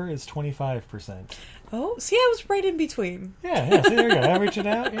score is 25%. Oh, see, I was right in between. Yeah, see, there you go. Average it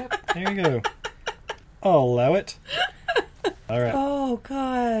out. Yep, there you go. I'll allow it. All right. Oh,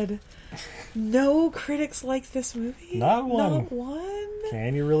 God. No critics like this movie? Not one. Not one?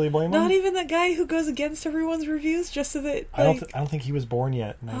 Can you really blame him? Not even the guy who goes against everyone's reviews just so that, I don't think he was born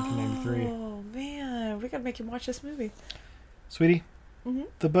yet in 1993. Oh, man. We gotta make him watch this movie. Sweetie, Mhm.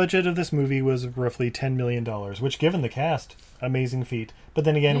 the budget of this movie was roughly $10 million, which, given the cast, amazing feat. But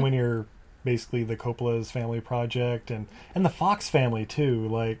then again, when you're basically the Coppola's family project and the Fox family, too,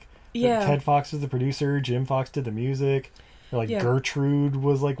 like, Yeah. Ted Fox is the producer, Jim Fox did the music, or, like, Yeah. Gertrude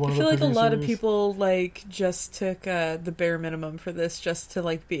was, like, one I of the feel like producers. a lot of people, like, just took the bare minimum for this just to,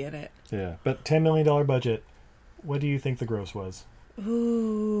 like, be in it. Yeah, but $10 million budget. What do you think the gross was?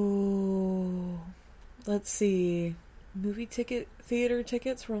 Ooh. Let's see. Theater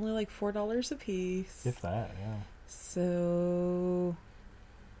tickets were only like $4 a piece. If that, yeah. So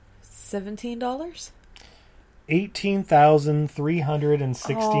 $17?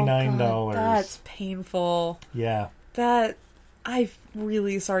 $18,369. Oh, God, that's painful. Yeah. That I'm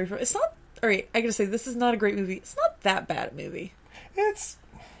really sorry for. It's not. All right, I gotta say this is not a great movie. It's not that bad a movie. It's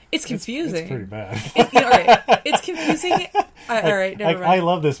confusing. It's pretty bad. All right, it's confusing. All right, never mind. I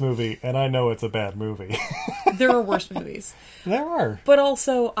love this movie, and I know it's a bad movie. There are worse movies. There are. But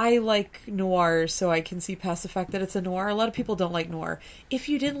also, I like noir, so I can see past the fact that it's a noir. A lot of people don't like noir. If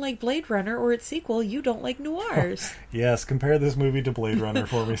you didn't like Blade Runner or its sequel, you don't like noirs. Yes, compare this movie to Blade Runner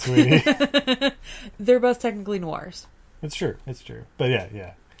for me, sweetie. They're both technically noirs. It's true. But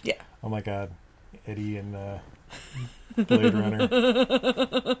yeah. Yeah. Oh my God. Eddie and Blade Runner.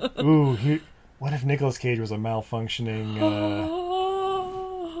 Ooh, what if Nicolas Cage was a malfunctioning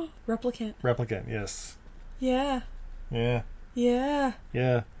replicant? Yes. Yeah. Yeah. Yeah.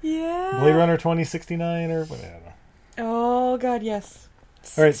 Yeah. Yeah. Blade Runner 2069 or whatever. Oh God, yes.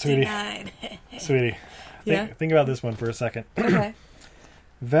 All right, sweetie. 69. Sweetie. Yeah. Think about this one for a second. Okay.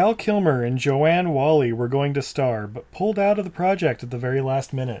 Val Kilmer and Joanne Whalley were going to star, but pulled out of the project at the very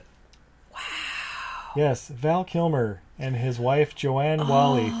last minute. Wow. Yes, Val Kilmer and his wife Joanne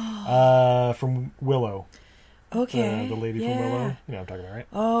Whalley from Willow. Okay. The lady from Willow. You know what I'm talking about, right?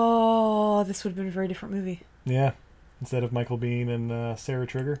 Oh, this would have been a very different movie. Yeah. Instead of Michael Biehn and Sarah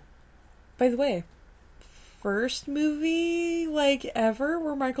Trigger. By the way, first movie like ever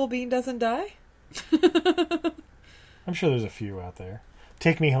where Michael Biehn doesn't die? I'm sure there's a few out there.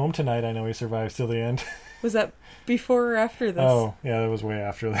 Take Me Home Tonight, I know he survives till the end. Was that before or after this? Oh, yeah, that was way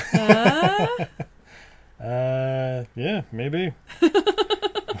after that. Yeah, maybe.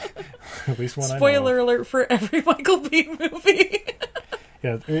 At least one Spoiler I know. alert for every Michael Biehn movie.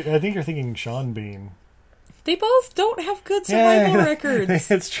 Yeah, I think you're thinking Sean Bean. They both don't have good survival Yeah, records.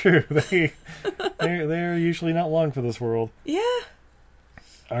 It's true. They're usually not long for this world. Yeah.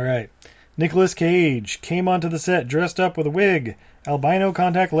 All right. Nicolas Cage came onto the set dressed up with a wig, albino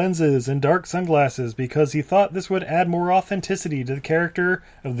contact lenses, and dark sunglasses because he thought this would add more authenticity to the character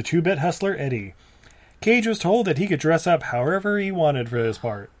of the two-bit hustler Eddie. Cage was told that he could dress up however he wanted for his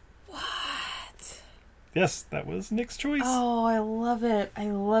part. What? Yes, that was Nick's choice. Oh, I love it. I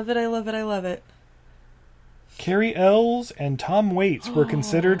love it. I love it. I love it. Carrie Ells and Tom Waits were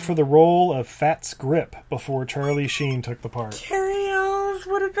considered for the role of Fats Grip before Charlie Sheen took the part. Carrie Ells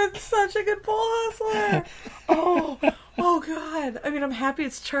would have been such a good bull hustler. Oh God. I mean, I'm happy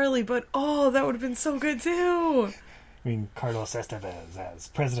it's Charlie, but that would have been so good too. I mean, Carlos Estevez as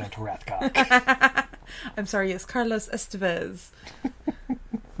President Rathcock. I'm sorry, yes, Carlos Estevez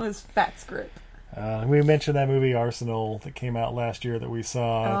was Fats Grip. We mentioned that movie Arsenal that came out last year that we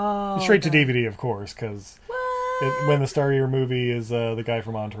saw. Oh, Straight to DVD, of course, because when the star of your movie is the guy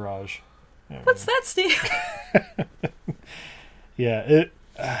from Entourage. What's that, Steve? Yeah,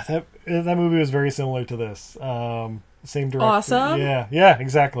 that movie was very similar to this. Same director. Awesome? Yeah,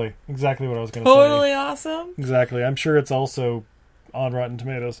 exactly. Exactly what I was going to say. Totally awesome? Exactly. I'm sure it's also on Rotten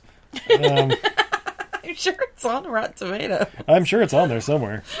Tomatoes. I'm sure it's on Rotten Tomatoes. I'm sure it's on there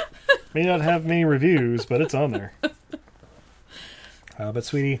somewhere. May not have many reviews, but it's on there. But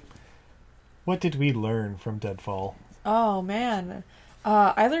sweetie, what did we learn from Deadfall? Oh, man.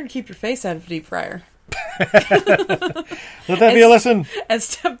 I learned to keep your face out of a deep fryer. Let that be a lesson.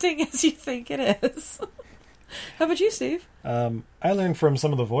 As tempting as you think it is. How about you, Steve? I learned from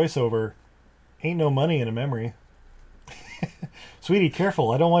some of the voiceover, ain't no money in a memory. Sweetie,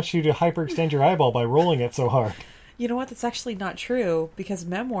 careful. I don't want you to hyperextend your eyeball by rolling it so hard. You know what? That's actually not true, because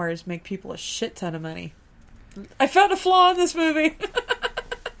memoirs make people a shit ton of money. I found a flaw in this movie.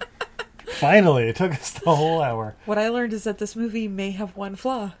 Finally, it took us the whole hour. What I learned is that this movie may have one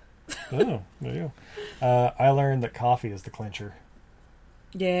flaw. Oh, there you go. I learned that coffee is the clincher.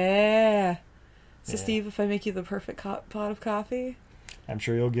 Yeah. So, Yeah. Steve, if I make you the perfect pot of coffee, I'm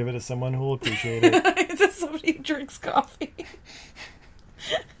sure you'll give it to someone who will appreciate it. to somebody who drinks coffee.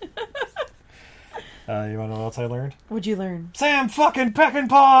 You want to know what else I learned? What'd you learn? Sam fucking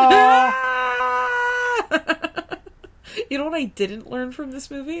Peckinpah! You know what I didn't learn from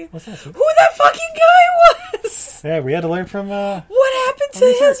this movie? What's that? Who that fucking guy was! Yeah, we had to learn from. What happened to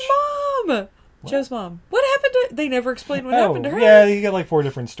his mom? Joe's mom. What happened to... They never explained what happened to her. Yeah, you get like 4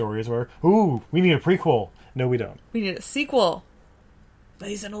 different stories where, ooh, we need a prequel. No, we don't. We need a sequel. But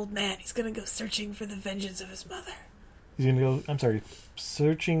he's an old man. He's gonna go searching for the vengeance of his mother. He's gonna go, I'm sorry,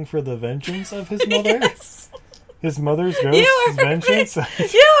 searching for the vengeance of his mother? Yes. His mother's ghost vengeance? You are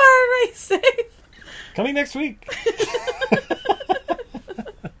right, safe. Coming next week.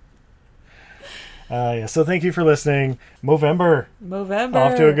 Yeah, so thank you for listening. Movember.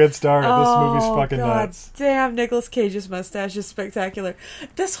 Off to a good start. This movie's fucking nuts. Damn, Nicolas Cage's mustache is spectacular.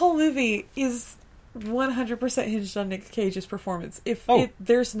 This whole movie is 100% hinged on Nick Cage's performance. If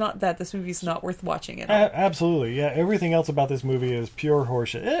there's not that, this movie's not worth watching at all. Absolutely, yeah. Everything else about this movie is pure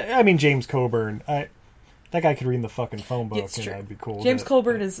horseshit. I mean, James Coburn. That guy could read in the fucking phone book, It's and true. I'd be cool. James with it.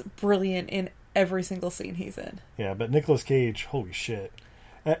 Coburn is brilliant in every single scene he's in. Yeah, but Nicolas Cage, holy shit.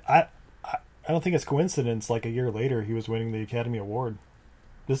 I don't think it's coincidence, like a year later, he was winning the Academy Award.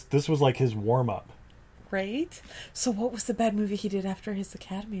 This was like his warm-up. Right? So what was the bad movie he did after his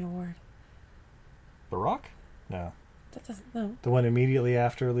Academy Award? The Rock? No. That doesn't know. The one immediately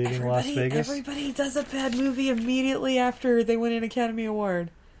after leaving Las Vegas? Everybody does a bad movie immediately after they win an Academy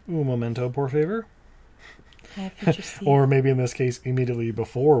Award. Un momento, por favor. Happy to see. Or maybe in this case, immediately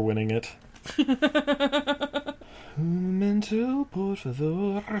before winning it. Un momento, por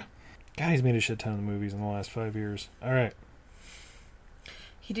favor. God, he's made a shit ton of movies in the last 5 years. All right.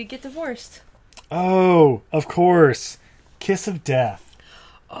 He did get divorced. Oh, of course. Kiss of Death.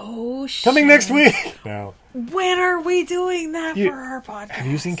 Oh, shit. Coming next week. No. When are we doing that for our podcast? Have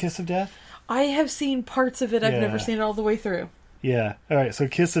you seen Kiss of Death? I have seen parts of it. I've Yeah. never seen it all the way through. Yeah. All right. So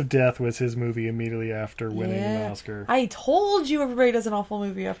Kiss of Death was his movie immediately after winning an Oscar. I told you everybody does an awful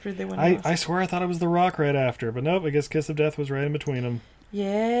movie after they win an Oscar. I swear I thought it was The Rock right after, but nope. I guess Kiss of Death was right in between them.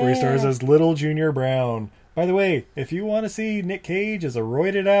 Yeah. Where he stars as Little Junior Brown. By the way, if you want to see Nick Cage as a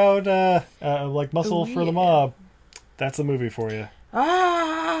roided out, like muscle for the mob, that's a movie for you.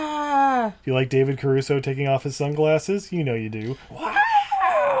 Ah! If you like David Caruso taking off his sunglasses, you know you do. Wow!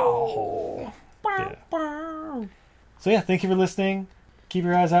 Yeah. So yeah, thank you for listening. Keep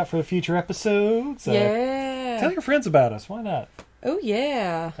your eyes out for the future episodes. Yeah. Tell your friends about us. Why not? Oh,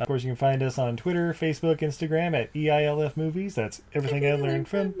 yeah. Of course, you can find us on Twitter, Facebook, Instagram at EILF Movies. That's everything I learned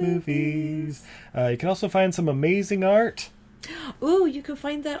from movies. You can also find some amazing art. Ooh, you can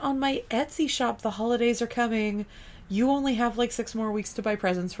find that on my Etsy shop. The holidays are coming. You only have like 6 more weeks to buy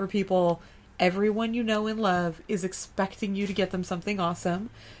presents for people. Everyone you know and love is expecting you to get them something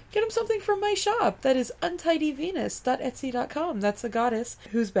awesome. Get them something from my shop. That is untidyvenus.etsy.com. That's a goddess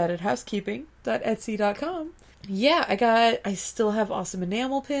who's bad at housekeeping.etsy.com. Yeah, I still have awesome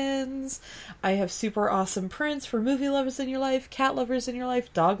enamel pins. I have super awesome prints for movie lovers in your life, cat lovers in your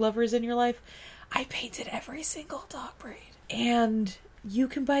life, dog lovers in your life. I painted every single dog breed. And you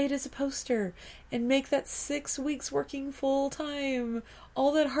can buy it as a poster and make that 6 weeks working full time.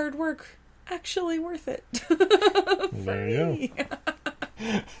 All that hard work actually worth it. There you go.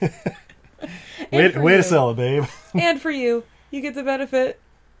 Way to sell it, babe. And for you, you get the benefit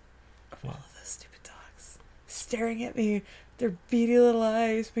of all of those stupid dogs staring at me, their beady little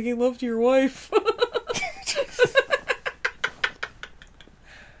eyes, making love to your wife.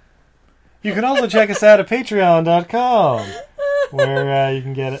 You can also check us out at patreon.com, where you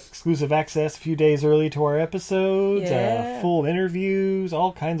can get exclusive access a few days early to our episodes, full interviews,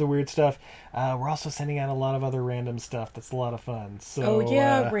 all kinds of weird stuff. We're also sending out a lot of other random stuff that's a lot of fun. So,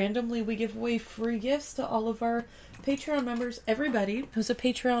 randomly we give away free gifts to all of our Patreon members. Everybody who's a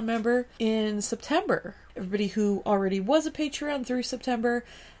Patreon member in September, everybody who already was a Patreon through September,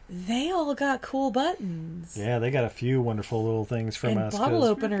 they all got cool buttons. Yeah, they got a few wonderful little things from us. And bottle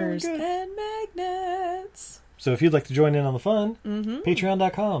openers and magnets. So if you'd like to join in on the fun,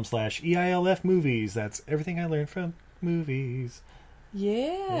 patreon.com/EILF movies. That's everything I learned from movies.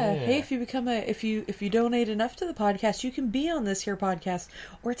 Yeah. Hey, if you become if you donate enough to the podcast, you can be on this here podcast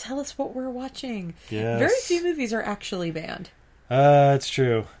or tell us what we're watching. Yes. Very few movies are actually banned. It's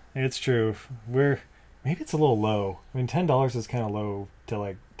true. It's true. Maybe it's a little low. I mean, $10 is kind of low to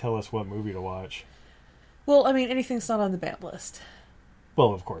like tell us what movie to watch. Well, I mean, anything's not on the banned list.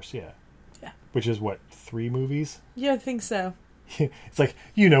 Well, of course, yeah. which is what, 3 movies? Yeah, I think so. It's like,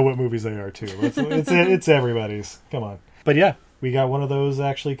 you know what movies they are too. It's everybody's. Come on. But yeah, we got one of those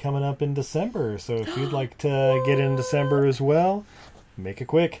actually coming up in December. So if you'd like to get in December as well, make it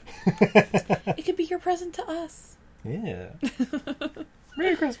quick. It could be your present to us. Yeah.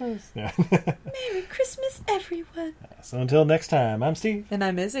 Merry Christmas. Yeah. Merry Christmas, everyone. So until next time, I'm Steve. And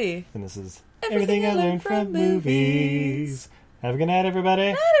I'm Izzy. And this is Everything I Learned from Movies. Have a good night, everybody.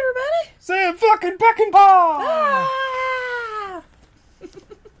 Night, everybody. Sam fucking Peckinpah! Ah!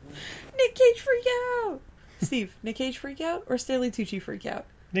 Nick Cage freak out. Steve, Nick Cage freak out or Stanley Tucci freak out?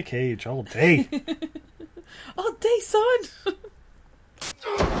 Nick Cage all day. All day, son.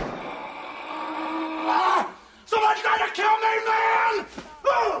 Someone's trying to kill me, man!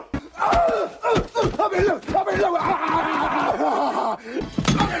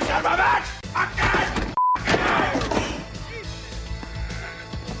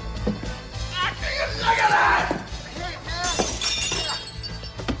 Look at that!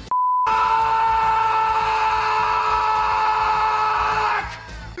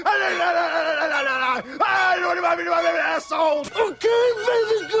 I don't want to be an asshole! Okay,